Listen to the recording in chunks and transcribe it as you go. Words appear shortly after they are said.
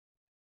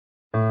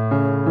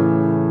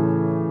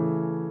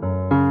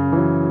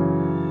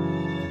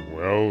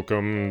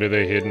Welcome to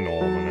the Hidden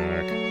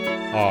Almanac.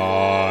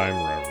 I'm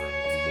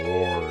Reverend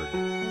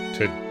Mord.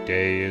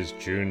 Today is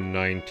June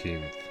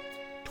 19th,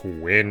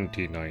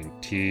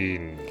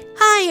 2019.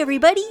 Hi,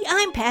 everybody.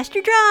 I'm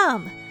Pastor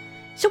Drom.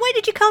 So why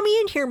did you call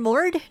me in here,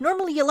 Mord?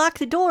 Normally you lock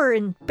the door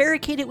and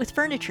barricade it with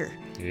furniture.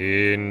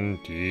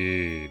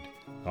 Indeed.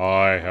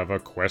 I have a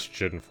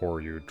question for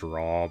you,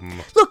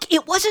 Drom. Look,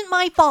 it wasn't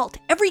my fault.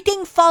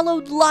 Everything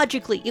followed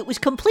logically. It was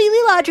completely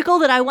logical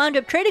that I wound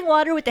up trading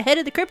water with the head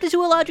of the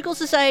Cryptozoological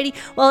Society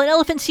while an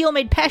elephant seal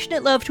made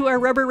passionate love to our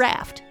rubber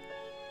raft.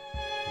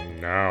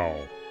 Now,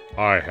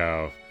 I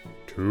have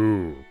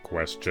 2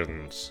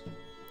 questions.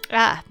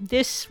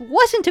 This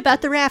wasn't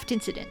about the raft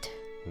incident.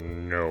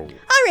 No.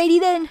 Alrighty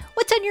then.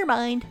 What's on your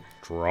mind?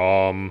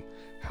 Drom,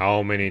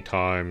 how many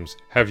times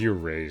have you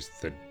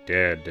raised the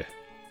dead?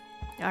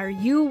 Are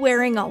you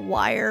wearing a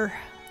wire?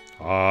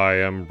 I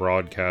am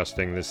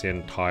broadcasting this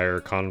entire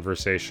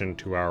conversation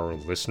to our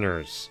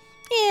listeners.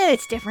 Yeah,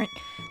 it's different.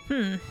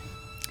 Oh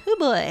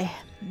boy.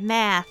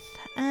 Math.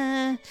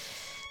 Let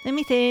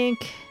me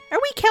think. Are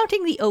we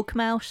counting the oak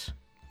mouse?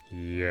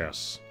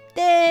 Yes.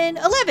 Then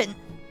 11.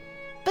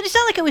 But it's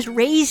not like I was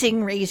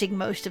raising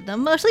most of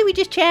them. Mostly we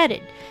just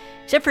chatted.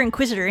 Except for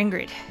Inquisitor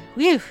Ingrid.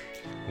 Whew.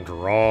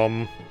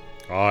 Drom,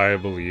 I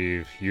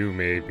believe you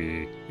may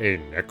be a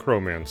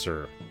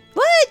necromancer.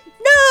 What?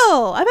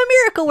 No! I'm a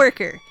miracle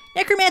worker.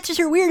 Necromancers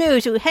are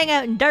weirdos who hang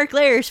out in dark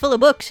lairs full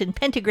of books and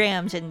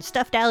pentagrams and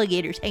stuffed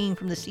alligators hanging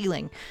from the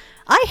ceiling.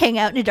 I hang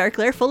out in a dark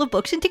lair full of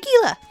books and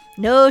tequila.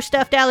 No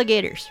stuffed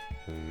alligators.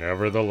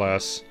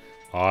 Nevertheless,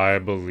 I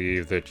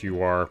believe that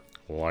you are,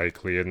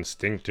 likely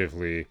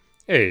instinctively,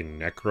 a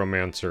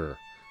necromancer.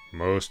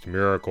 Most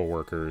miracle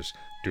workers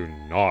do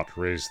not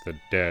raise the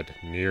dead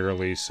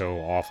nearly so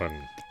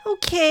often.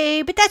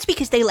 Okay, but that's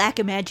because they lack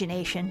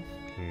imagination.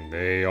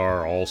 They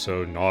are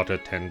also not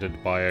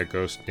attended by a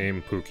ghost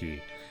named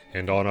Pookie,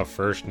 and on a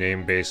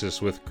first-name basis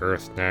with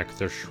Girthnack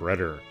the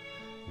Shredder.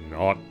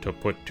 Not to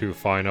put too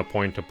fine a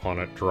point upon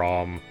it,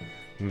 Drom,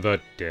 the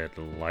dead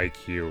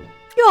like you.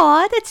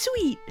 Aw, that's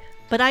sweet.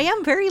 But I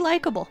am very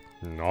likable.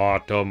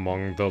 Not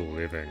among the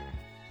living.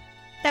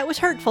 That was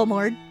hurtful,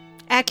 Mord.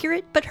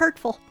 Accurate, but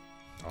hurtful.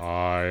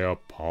 I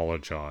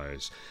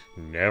apologize.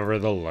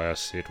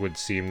 Nevertheless, it would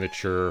seem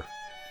that your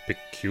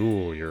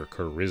peculiar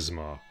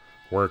charisma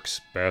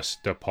works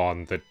best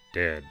upon the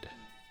dead.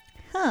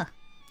 Huh.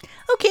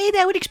 Okay,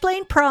 that would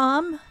explain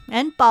Prom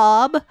and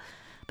Bob.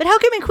 But how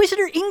come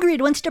Inquisitor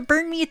Ingrid wants to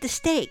burn me at the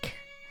stake?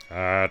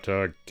 At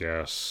a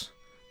guess.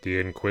 The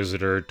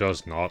Inquisitor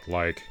does not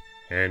like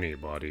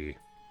anybody.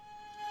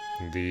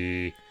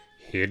 The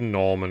Hidden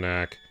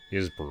Almanac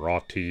is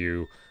brought to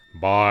you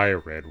by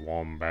Red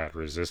Wombat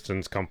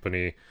Resistance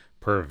Company,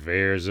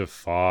 purveyors of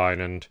fine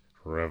and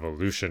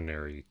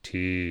revolutionary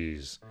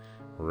teas.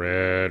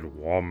 Red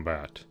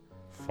Wombat.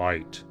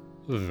 Fight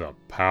the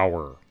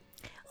power.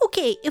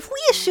 Okay, if we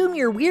assume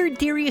your weird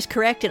theory is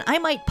correct and I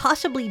might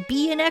possibly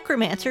be a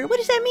necromancer, what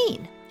does that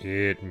mean?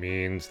 It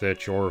means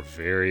that your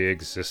very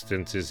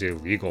existence is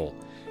illegal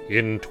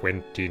in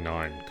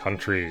 29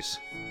 countries.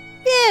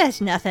 Yeah, it's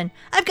nothing.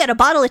 I've got a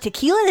bottle of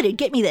tequila that'd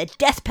get me the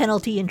death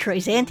penalty in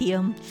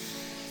Troyzantium.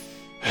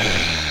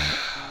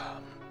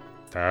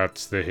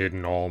 That's the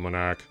Hidden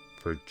Almanac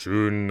for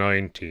June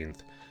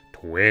 19th,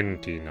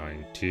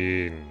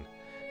 2019.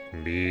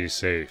 Be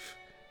safe.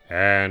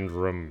 And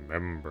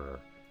remember,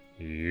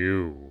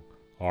 you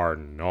are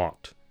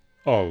not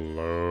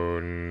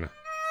alone.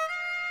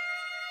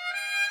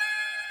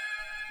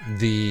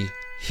 The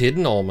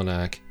Hidden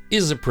Almanac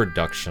is a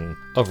production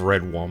of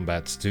Red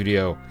Wombat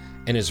Studio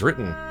and is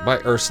written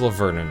by Ursula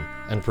Vernon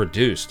and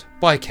produced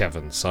by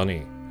Kevin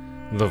Sonney.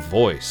 The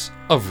voice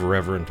of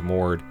Reverend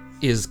Mord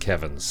is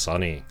Kevin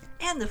Sonney.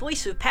 And the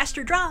voice of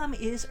Pastor Drom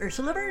is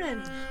Ursula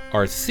Vernon.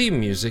 Our theme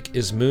music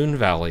is Moon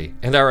Valley,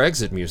 and our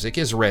exit music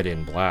is Red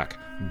in Black,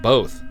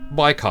 both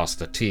by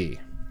Costa T.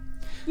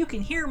 You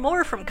can hear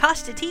more from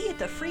Costa T at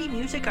the Free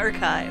Music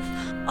Archive.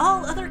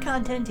 All other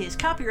content is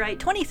copyright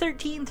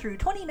 2013 through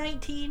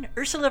 2019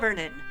 Ursula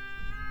Vernon.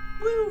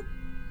 Woo!